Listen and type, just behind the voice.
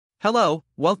Hello,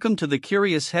 welcome to the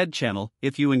Curious Head channel.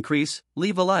 If you increase,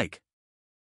 leave a like.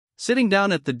 Sitting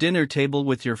down at the dinner table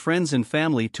with your friends and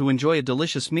family to enjoy a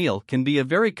delicious meal can be a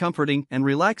very comforting and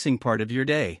relaxing part of your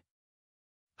day.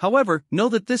 However, know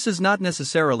that this is not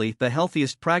necessarily the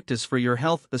healthiest practice for your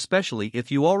health, especially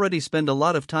if you already spend a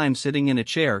lot of time sitting in a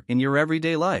chair in your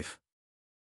everyday life.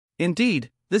 Indeed,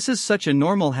 this is such a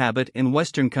normal habit in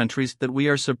Western countries that we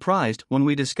are surprised when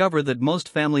we discover that most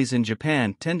families in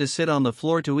Japan tend to sit on the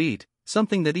floor to eat,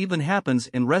 something that even happens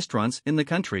in restaurants in the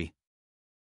country.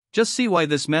 Just see why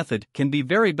this method can be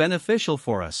very beneficial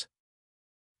for us.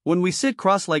 When we sit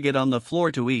cross-legged on the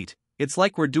floor to eat, it's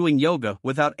like we're doing yoga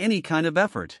without any kind of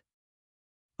effort.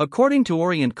 According to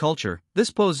Orient culture,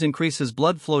 this pose increases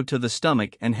blood flow to the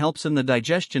stomach and helps in the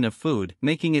digestion of food,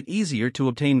 making it easier to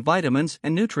obtain vitamins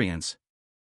and nutrients.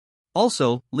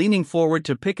 Also, leaning forward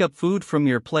to pick up food from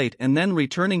your plate and then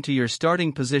returning to your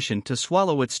starting position to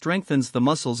swallow it strengthens the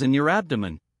muscles in your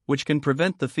abdomen, which can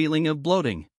prevent the feeling of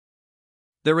bloating.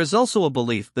 There is also a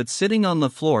belief that sitting on the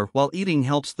floor while eating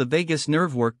helps the vagus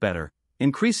nerve work better,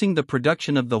 increasing the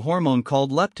production of the hormone called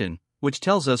leptin, which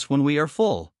tells us when we are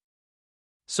full.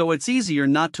 So it's easier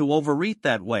not to overeat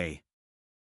that way.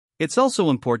 It's also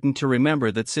important to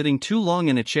remember that sitting too long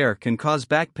in a chair can cause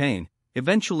back pain,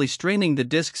 eventually straining the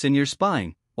discs in your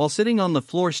spine, while sitting on the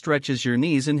floor stretches your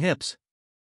knees and hips.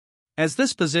 As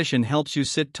this position helps you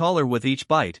sit taller with each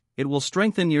bite, it will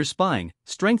strengthen your spine,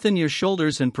 strengthen your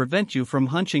shoulders and prevent you from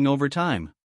hunching over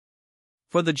time.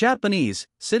 For the Japanese,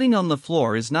 sitting on the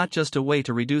floor is not just a way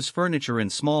to reduce furniture in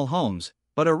small homes,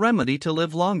 but a remedy to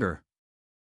live longer.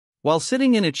 While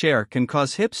sitting in a chair can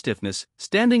cause hip stiffness,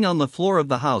 standing on the floor of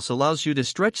the house allows you to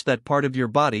stretch that part of your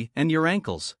body and your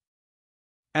ankles.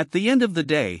 At the end of the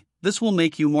day, this will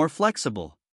make you more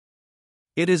flexible.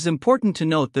 It is important to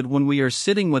note that when we are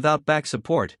sitting without back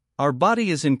support, our body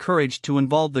is encouraged to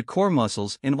involve the core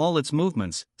muscles in all its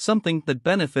movements, something that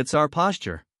benefits our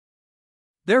posture.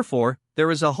 Therefore,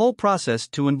 there is a whole process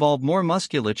to involve more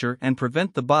musculature and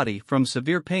prevent the body from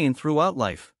severe pain throughout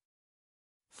life.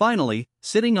 Finally,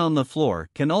 sitting on the floor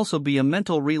can also be a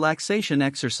mental relaxation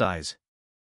exercise.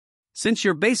 Since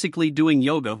you're basically doing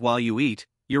yoga while you eat,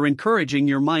 you're encouraging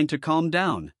your mind to calm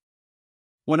down.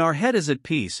 When our head is at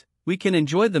peace, we can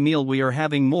enjoy the meal we are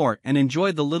having more and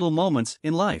enjoy the little moments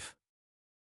in life.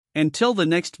 Until the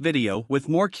next video with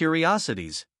more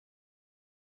curiosities.